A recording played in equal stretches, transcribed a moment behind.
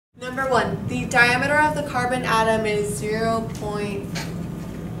Number 1, the diameter of the carbon atom is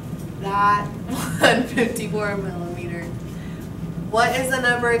 0.154 millimeters. What is the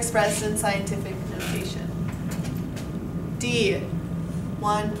number expressed in scientific notation? D,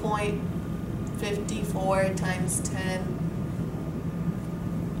 1.54 times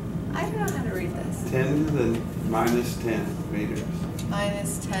 10. I don't know how to read this. 10 to the minus 10 meters.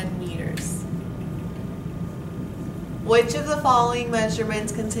 Minus 10 meters. Which of the following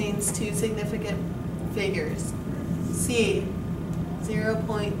measurements contains two significant figures? C,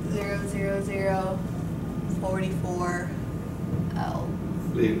 0.00044 L.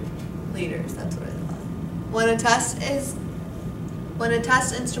 Liters, that's what I thought. When a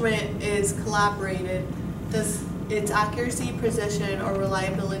test instrument is calibrated, does its accuracy, precision, or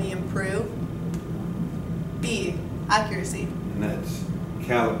reliability improve? B, accuracy. And that's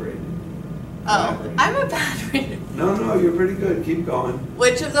calibrated. Oh, I'm a bad reader. No, you're pretty good. Keep going.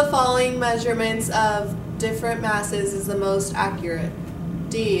 Which of the following measurements of different masses is the most accurate?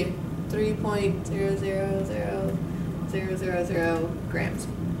 D, 3.000000 grams.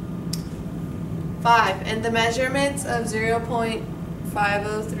 5. In the measurements of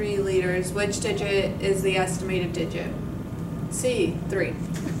 0.503 liters, which digit is the estimated digit? C, 3.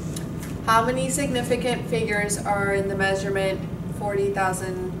 How many significant figures are in the measurement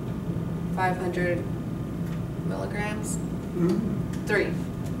 40,500 milligrams? 3.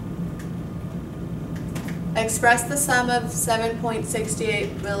 Express the sum of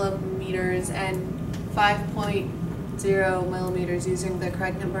 7.68 millimeters and 5.0 millimeters using the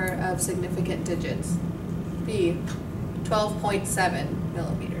correct number of significant digits. B, 12.7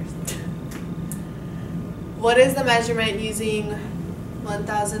 millimeters. What is the measurement using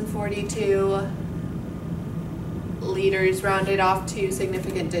 1,042 liters rounded off to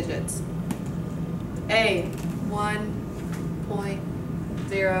significant digits? A,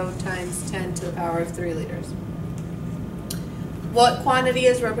 1.0 times 10 to the power of 3 liters. What quantity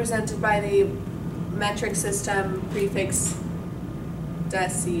is represented by the metric system prefix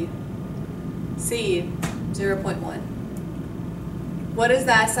deci? C, 0.1. What is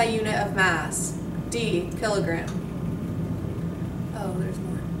the SI unit of mass? D, kilogram. Oh, there's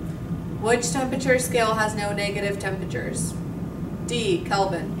more. Which temperature scale has no negative temperatures? D,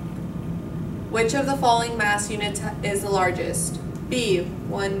 Kelvin. Which of the following mass units is the largest? B,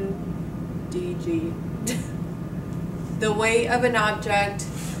 1 dg. The weight of an object,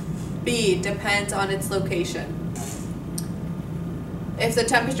 B, depends on its location. If the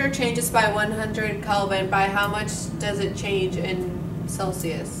temperature changes by 100 Kelvin, by how much does it change in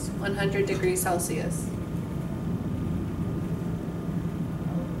Celsius? 100 degrees Celsius.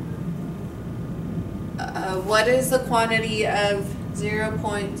 What is the quantity of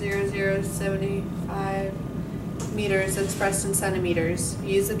 0.0075 meters expressed in centimeters?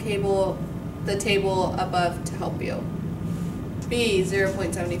 Use the table above to help you. B,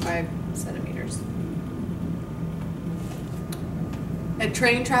 0.75 centimeters. A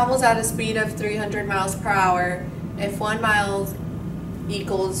train travels at a speed of 300 miles per hour. If 1 mile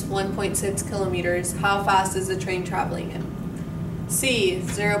equals 1.6 kilometers, how fast is the train traveling in? C,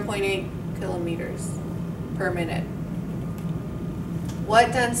 0.8 kilometers per minute.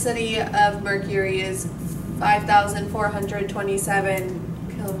 What density of mercury is 5,427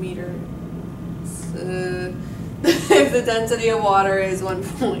 kilometers? If the density of water is 1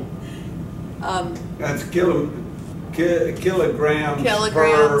 point. That's kilograms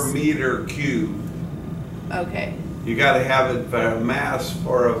per meter cubed. Okay. You got to have it for a mass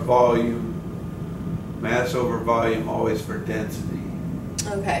or a volume. Mass over volume, always for density.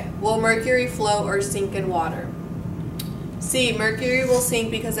 Okay. Will mercury float or sink in water? C, mercury will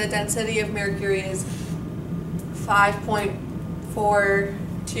sink because the density of mercury is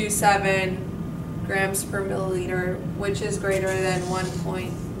 5.427 grams per milliliter, which is greater than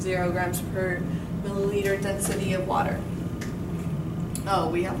 1.0 grams per milliliter density of water. Oh,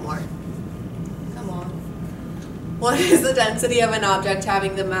 we have more. Come on. What is the density of an object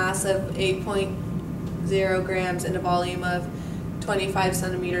having the mass of 8.0 grams and a volume of 25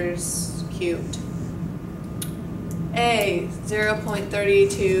 centimeters cubed? A,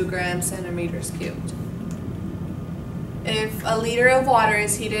 0.32 grams centimeters cubed. If a liter of water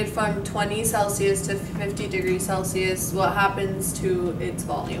is heated from 20 Celsius to 50 degrees Celsius, what happens to its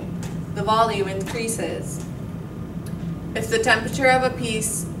volume? The volume increases. If the temperature of a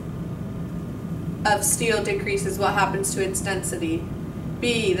piece of steel decreases, what happens to its density?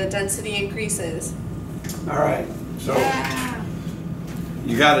 B, the density increases. All right, so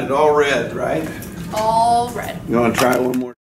you got it all read, right? All red. You want to try it one more?